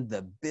wind,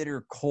 the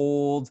bitter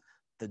cold,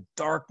 the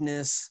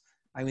darkness?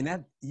 I mean,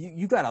 that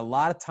you got a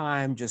lot of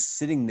time just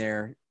sitting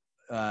there,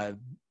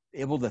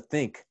 able to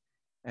think.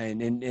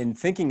 And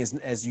thinking is,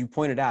 as you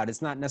pointed out,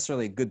 it's not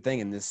necessarily a good thing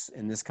in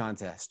this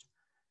contest.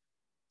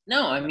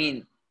 No, I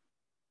mean,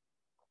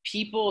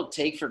 people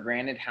take for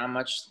granted how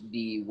much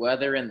the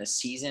weather and the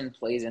season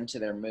plays into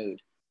their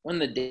mood. When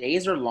the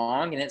days are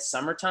long and it's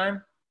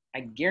summertime,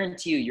 I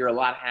guarantee you're a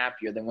lot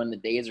happier than when the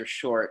days are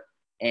short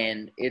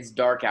and it's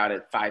dark out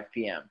at 5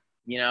 p.m.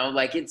 You know,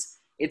 like it's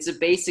a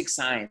basic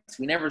science.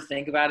 We never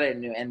think about it,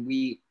 and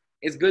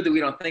it's good that we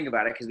don't think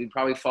about it because we'd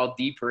probably fall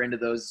deeper into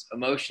those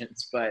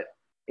emotions. But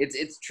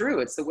it's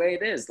true. It's the way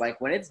it is. Like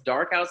when it's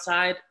dark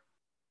outside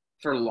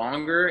for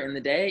longer in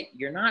the day,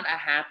 you're not a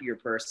happier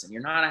person.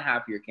 You're not a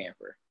happier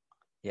camper.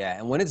 Yeah,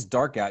 and when it's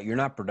dark out, you're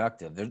not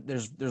productive.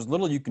 There's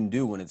little you can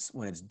do when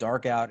it's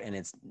dark out and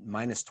it's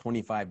minus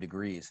 25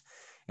 degrees.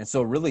 And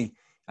so really,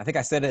 I think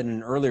I said it in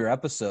an earlier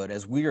episode,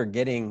 as we are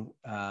getting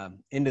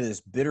into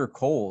this bitter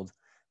cold,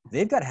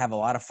 they've got to have a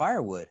lot of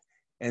firewood.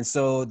 And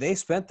so they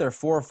spent their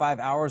 4 or 5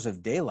 hours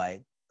of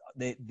daylight.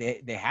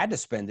 They had to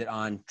spend it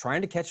on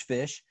trying to catch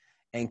fish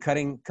and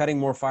cutting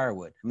more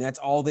firewood. I mean, that's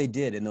all they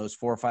did in those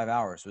 4 or 5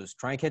 hours was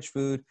try and catch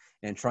food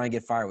and try and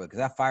get firewood, because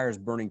that fire is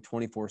burning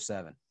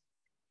 24/7.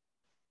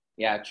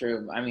 Yeah,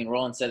 true. I mean,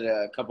 Roland said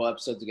a couple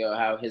episodes ago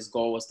how his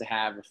goal was to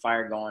have a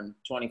fire going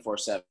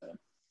 24/7,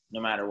 no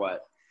matter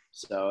what.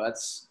 So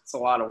it's a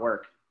lot of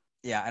work.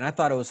 Yeah, and I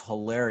thought it was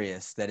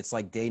hilarious that it's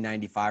like day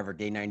 95 or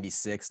day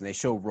 96, and they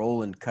show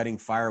Roland cutting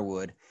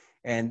firewood,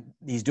 and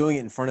he's doing it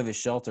in front of his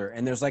shelter,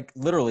 and there's like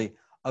literally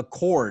a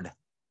cord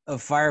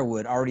of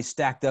firewood already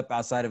stacked up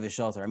outside of his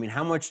shelter. I mean,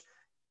 how much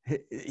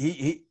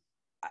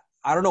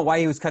I don't know why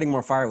he was cutting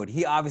more firewood.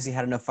 He obviously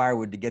had enough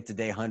firewood to get to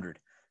day 100.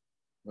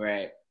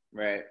 Right.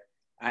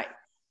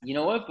 You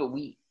know what? But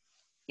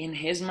in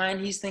his mind,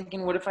 he's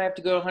thinking, what if I have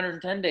to go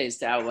 110 days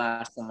to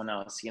outlast someone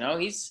else? You know,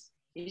 he's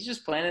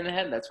just planning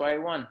ahead. That's why he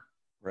won.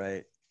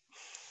 Right.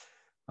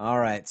 All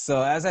right.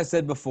 So as I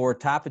said before,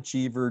 top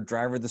achiever,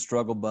 driver of the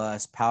struggle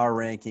bus, power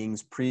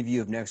rankings,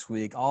 preview of next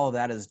week, all of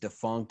that is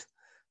defunct,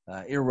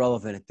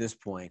 irrelevant at this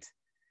point.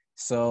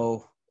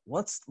 So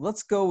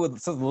let's go with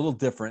something a little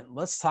different.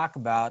 Let's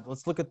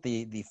look at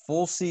the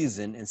full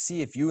season and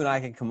see if you and I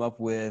can come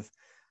up with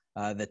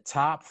the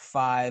top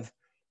 5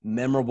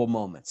 memorable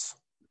moments.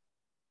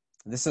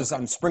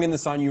 I'm springing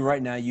this on you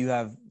right now. You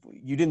have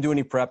you didn't do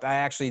any prep. I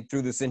actually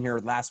threw this in here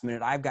last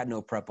minute. I've got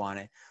no prep on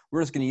it.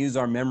 We're just going to use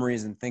our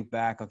memories and think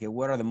back. Okay,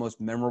 what are the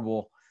most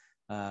memorable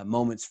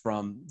moments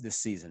from this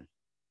season?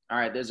 All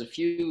right, there's a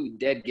few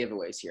dead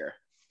giveaways here,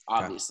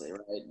 obviously,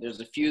 right? There's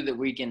a few that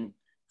we can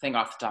think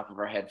off the top of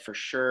our head for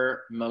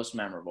sure, most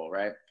memorable,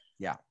 right?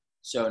 Yeah.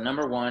 So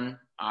number one,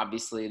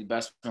 obviously the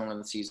best moment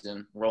of the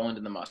season, Roland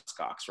and the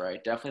Muskox,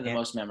 right? Definitely the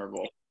most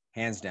memorable.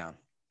 Hands down.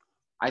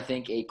 I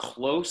think a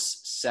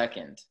close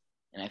second,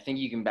 and I think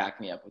you can back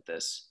me up with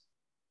this,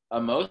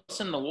 Amos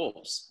and the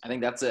Wolves. I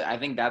think that's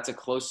a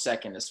close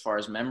second as far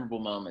as memorable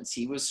moments.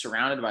 He was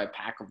surrounded by a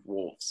pack of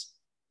wolves,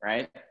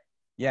 right?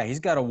 Yeah, he's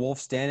got a wolf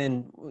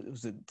standing,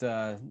 was it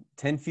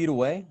 10 feet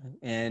away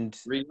and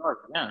 3 yards,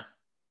 yeah.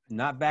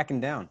 Not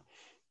backing down.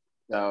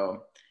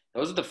 So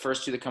those are the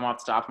first two that come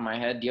off the top of my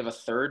head. Do you have a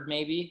third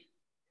maybe?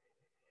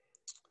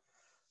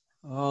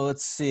 Oh,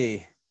 let's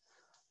see.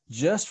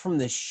 Just from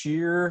the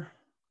sheer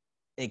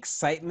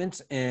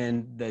excitement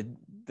and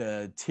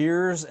the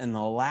tears and the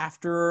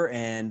laughter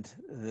and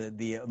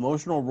the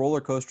emotional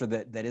roller coaster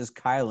that is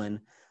Kylan,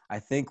 I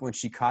think when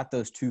she caught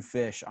those 2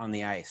 fish on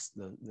the ice,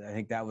 I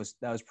think that was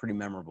pretty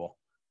memorable.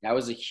 That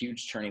was a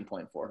huge turning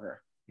point for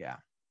her. Yeah.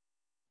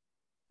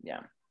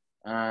 Yeah.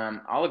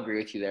 I'll agree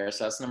with you there.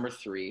 So that's number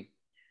 3.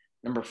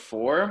 Number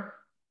 4,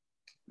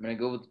 I'm going to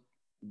go with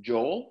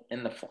Joel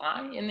and the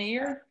fly in the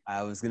ear.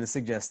 I was going to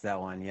suggest that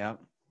one. Yep.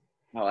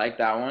 I like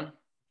that one.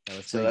 That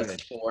was so that's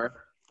good. 4.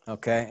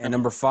 Okay. And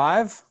number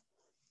 5?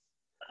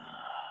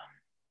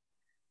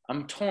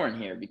 I'm torn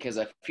here because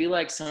I feel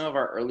like some of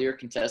our earlier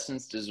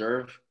contestants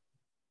deserve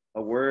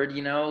a word,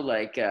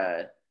 like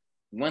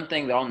one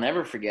thing that I'll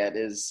never forget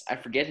is I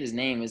forget his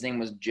name. His name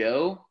was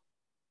Joe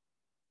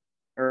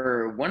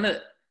or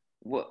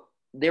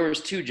there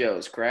was 2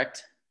 Joes,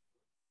 correct?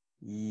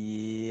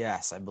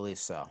 Yes, I believe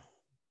so.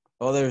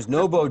 Oh, there's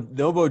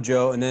Nobo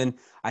Joe. And then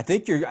I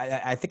think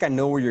I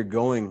know where you're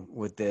going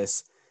with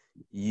this.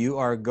 You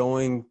are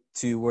going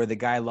to where the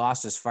guy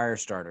lost his fire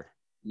starter.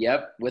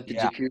 Yep, with the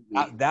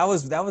jacuzzi. That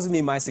was gonna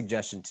be my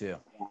suggestion too.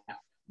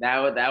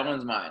 Yeah. That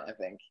one's mine, I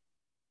think.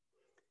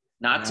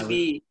 Not to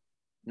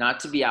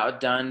be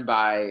outdone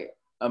by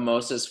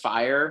Amosa's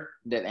fire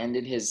that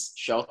ended his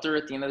shelter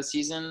at the end of the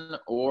season,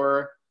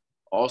 or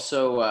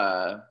also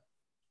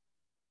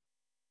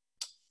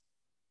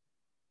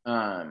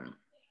I'm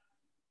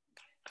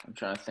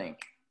trying to think.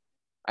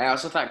 I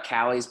also thought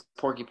Callie's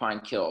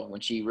porcupine kill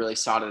when she really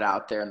sought it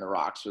out there in the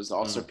rocks was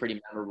also a pretty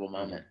memorable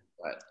moment.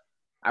 But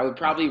I would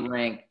probably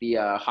rank the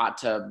hot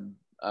tub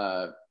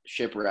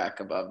shipwreck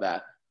above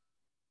that.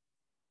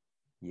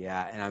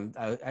 Yeah, and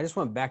I just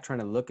went back trying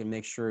to look and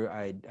make sure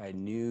I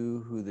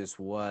knew who this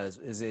was.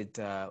 Was it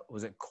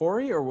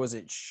Corey or was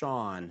it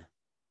Sean?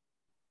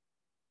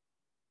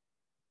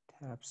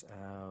 Taps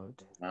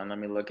out. Let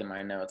me look in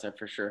my notes. I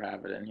for sure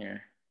have it in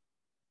here.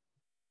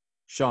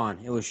 Sean.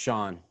 It was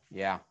Sean.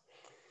 Yeah.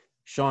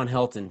 Sean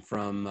Helton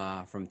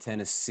from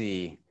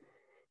Tennessee.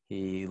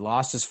 He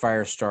lost his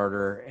fire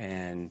starter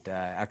and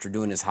after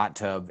doing his hot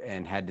tub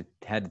and had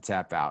to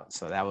tap out.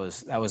 So that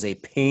was a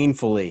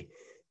painfully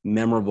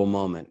memorable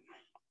moment.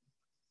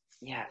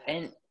 Yeah,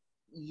 and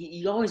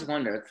you always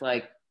wonder. It's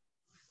like,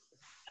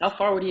 how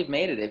far would he have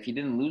made it if he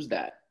didn't lose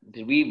that?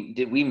 Did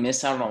we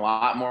miss out on a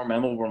lot more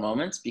memorable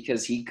moments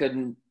because he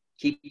couldn't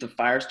keep the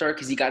fire starter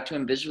because he got too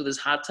ambitious with his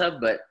hot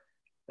tub? But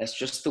that's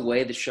just the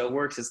way the show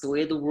works. It's the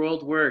way the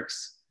world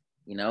works.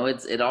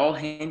 It all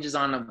hinges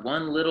on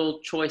one little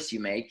choice you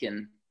make,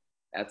 and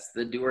that's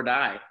the do or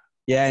die.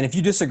 Yeah, and if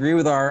you disagree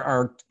with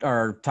our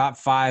top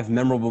 5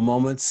 memorable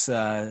moments,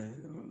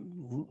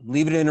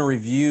 leave it in a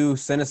review.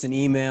 Send us an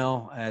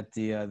email at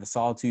the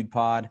Solitude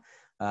Pod.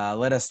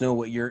 Let us know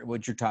what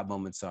your top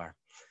moments are.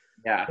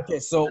 Yeah. Okay,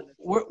 so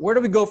where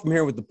do we go from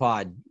here with the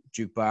pod,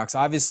 Jukebox?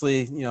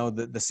 Obviously,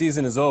 the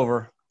season is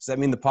over. Does that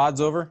mean the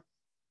pod's over?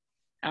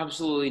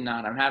 Absolutely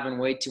not. I'm having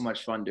way too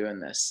much fun doing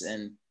this,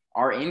 and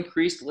our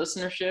increased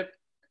listenership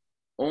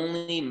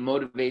only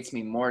motivates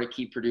me more to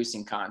keep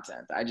producing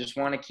content. I just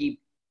want to keep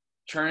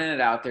churning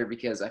it out there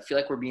because I feel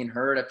like we're being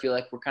heard. I feel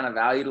like we're kind of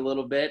valued a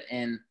little bit,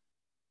 and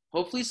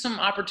hopefully some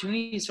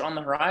opportunities are on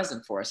the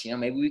horizon for us.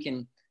 Maybe we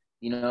can,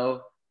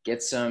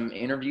 get some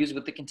interviews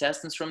with the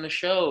contestants from the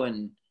show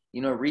and,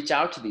 reach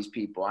out to these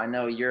people. I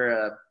know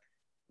you're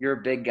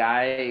a big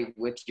guy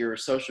with your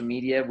social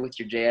media, with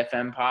your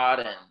JFM pod,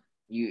 and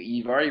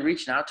you've already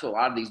reached out to a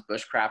lot of these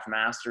bushcraft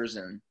masters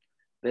and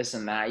this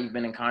and that. You've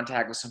been in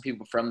contact with some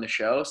people from the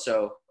show.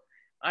 So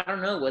I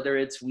don't know whether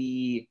it's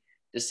we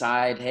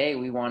decide, hey,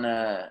 we want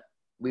to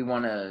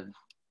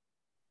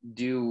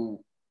do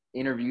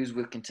interviews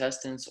with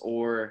contestants,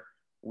 or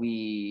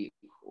we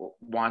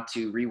want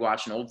to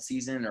rewatch an old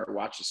season or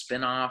watch a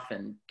spinoff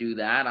and do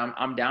that.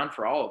 I'm down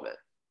for all of it.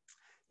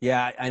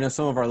 Yeah, I know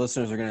some of our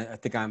listeners are gonna. I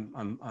think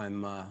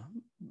I'm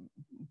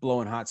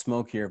blowing hot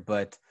smoke here,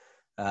 but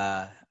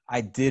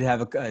I did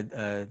have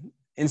a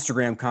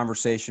Instagram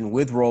conversation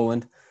with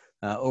Roland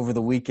over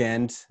the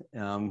weekend.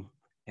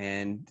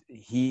 and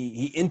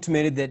he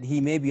intimated that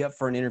he may be up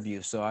for an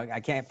interview. So I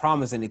can't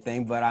promise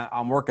anything, but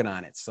I'm working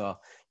on it. So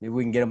maybe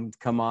we can get him to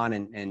come on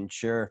and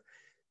share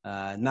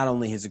not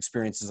only his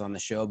experiences on the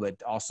show,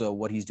 but also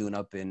what he's doing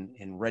up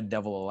in Red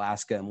Devil,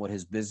 Alaska, and what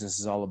his business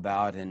is all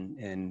about,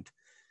 and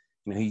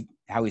you know,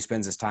 how he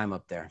spends his time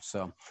up there.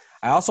 So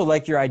I also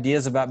like your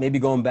ideas about maybe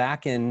going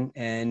back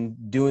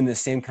and doing the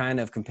same kind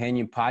of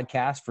companion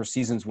podcast for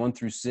seasons 1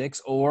 through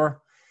 6,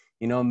 or,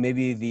 you know,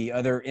 maybe the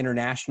other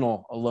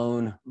international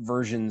Alone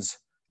versions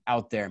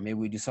out there. Maybe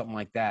we do something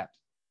like that.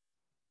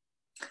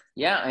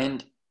 Yeah.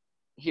 And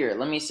here,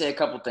 let me say a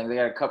couple things. I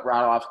got to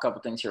rattle off a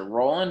couple things here.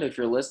 Roland, if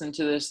you're listening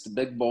to this, the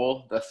Big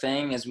Bull, the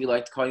Thing, as we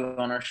like to call you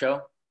on our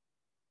show,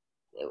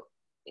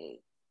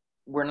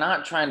 we're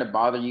not trying to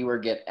bother you or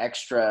get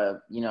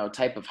extra, you know,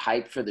 type of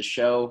hype for the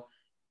show.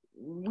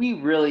 We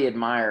really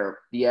admire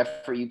the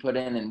effort you put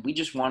in, and we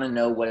just want to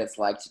know what it's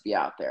like to be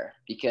out there,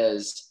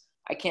 because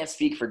I can't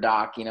speak for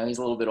Doc. You know, he's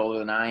a little bit older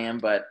than I am,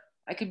 but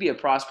I could be a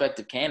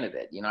prospective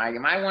candidate. You know, I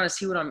might want to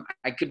see what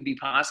I could be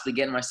possibly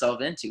getting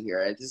myself into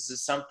here. This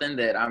is something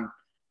that I'm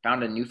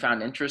found a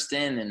newfound interest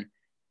in, and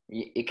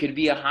it could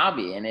be a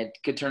hobby, and it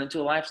could turn into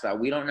a lifestyle.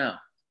 We don't know.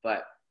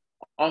 But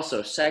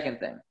also, second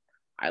thing,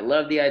 I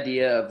love the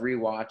idea of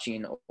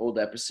rewatching old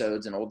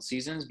episodes and old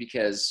seasons,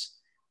 because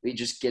we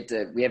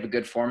have a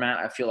good format.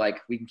 I feel like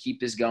we can keep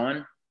this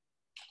going.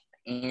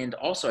 And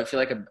also, I feel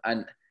like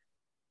a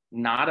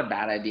not a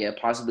bad idea,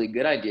 possibly a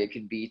good idea,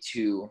 could be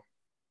to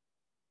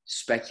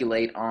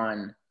speculate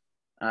on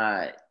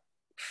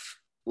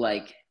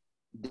like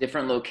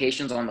different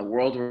locations on the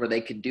world where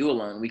they could do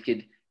Alone. We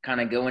could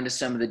kind of go into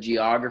some of the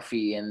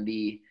geography and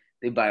the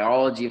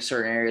biology of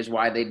certain areas,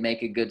 why they'd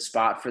make a good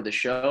spot for the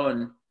show,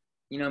 and,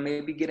 you know,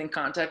 maybe get in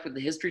contact with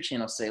the History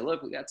Channel, say,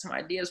 look, we got some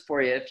ideas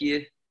for you. If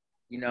you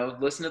know,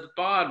 listen to the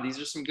pod, these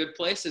are some good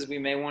places we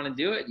may want to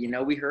do it. You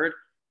know, we heard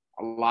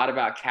a lot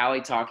about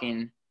Callie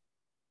talking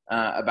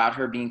about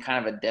her being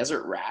kind of a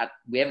desert rat.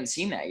 We haven't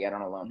seen that yet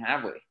on Alone,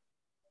 have we?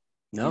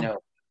 No. You know,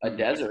 a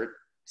desert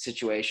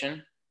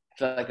situation. I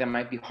feel like that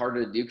might be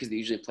harder to do because they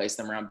usually place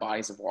them around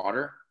bodies of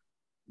water.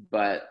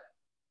 But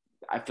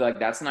I feel like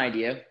that's an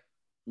idea.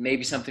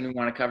 Maybe something we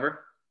want to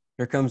cover.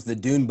 Here comes the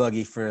dune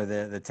buggy for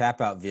the tap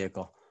out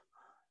vehicle.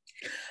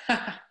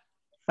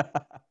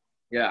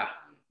 Yeah.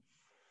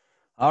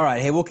 All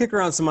right. Hey, we'll kick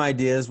around some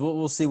ideas.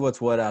 We'll see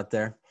what's what out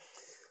there.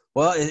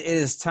 Well, it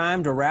is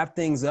time to wrap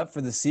things up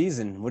for the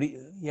season. What do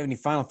you have any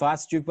final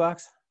thoughts,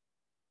 Jukebox?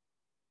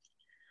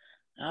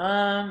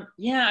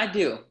 Yeah, I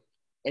do.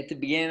 At the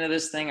beginning of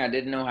this thing, I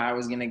didn't know how I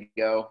was going to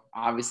go.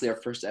 Obviously, our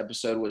first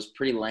episode was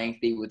pretty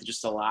lengthy with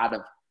just a lot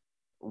of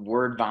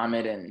word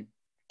vomit and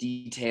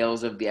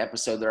details of the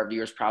episode that our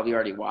viewers probably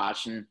already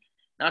watched. And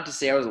not to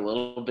say I was a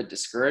little bit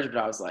discouraged,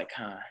 but I was like,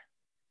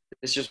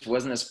 this just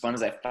wasn't as fun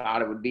as I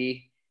thought it would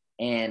be.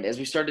 And as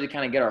we started to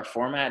kind of get our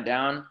format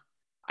down,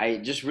 I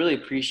just really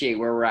appreciate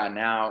where we're at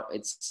now.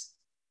 It's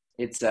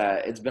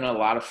been a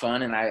lot of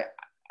fun, and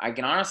I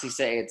can honestly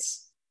say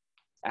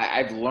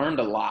I've learned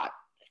a lot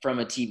from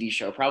a TV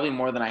show, probably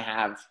more than I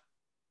have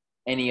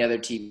any other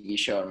TV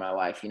show in my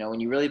life. You know, when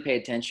you really pay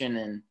attention,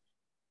 and,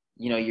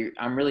 you know,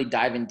 I'm really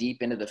diving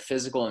deep into the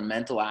physical and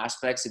mental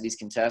aspects of these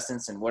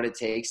contestants and what it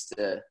takes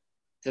to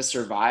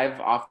survive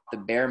off the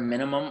bare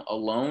minimum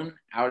alone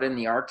out in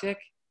the Arctic.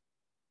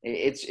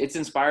 It's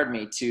inspired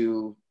me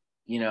to,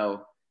 you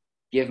know,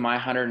 give my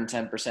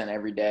 110%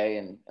 every day,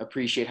 and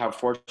appreciate how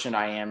fortunate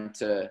I am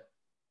to,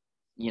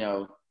 you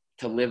know,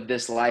 to live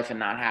this life and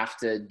not have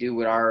to do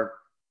what our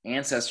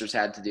ancestors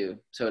had to do,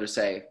 so to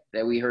say,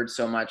 that we heard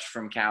so much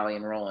from Callie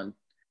and Roland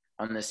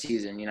on this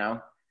season. You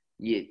know,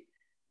 you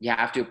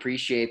have to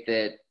appreciate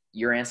that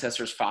your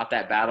ancestors fought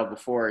that battle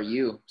before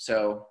you,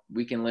 so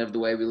we can live the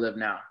way we live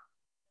now.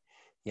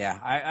 Yeah,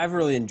 I've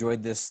really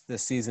enjoyed this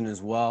season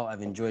as well.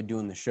 I've enjoyed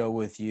doing the show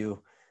with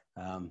you,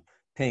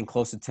 paying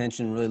close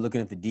attention, really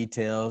looking at the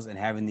details, and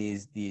having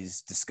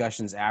these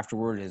discussions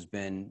afterward has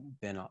been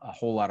a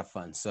whole lot of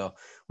fun. So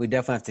we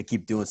definitely have to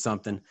keep doing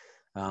something.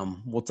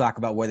 We'll talk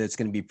about whether it's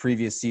going to be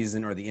previous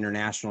season or the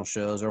international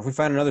shows, or if we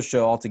find another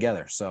show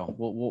altogether. So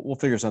we'll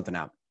figure something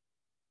out.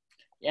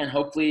 Yeah, and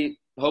hopefully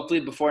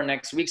before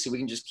next week, so we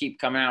can just keep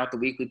coming out with the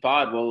weekly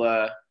pod.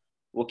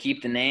 We'll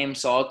keep the name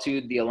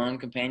Solitude, the Alone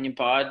Companion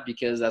Pod,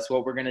 because that's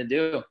what we're going to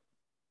do.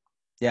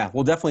 Yeah,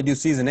 we'll definitely do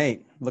season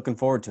 8. Looking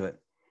forward to it.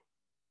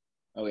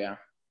 Oh, yeah.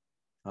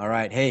 All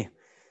right. Hey,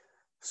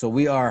 so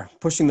we are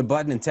pushing the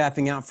button and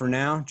tapping out for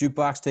now.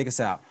 Jukebox, take us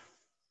out.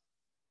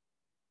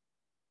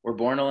 We're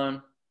born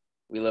alone,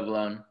 we live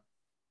alone,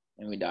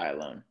 and we die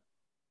alone.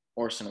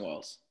 Orson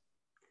Welles.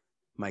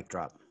 Mic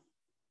drop.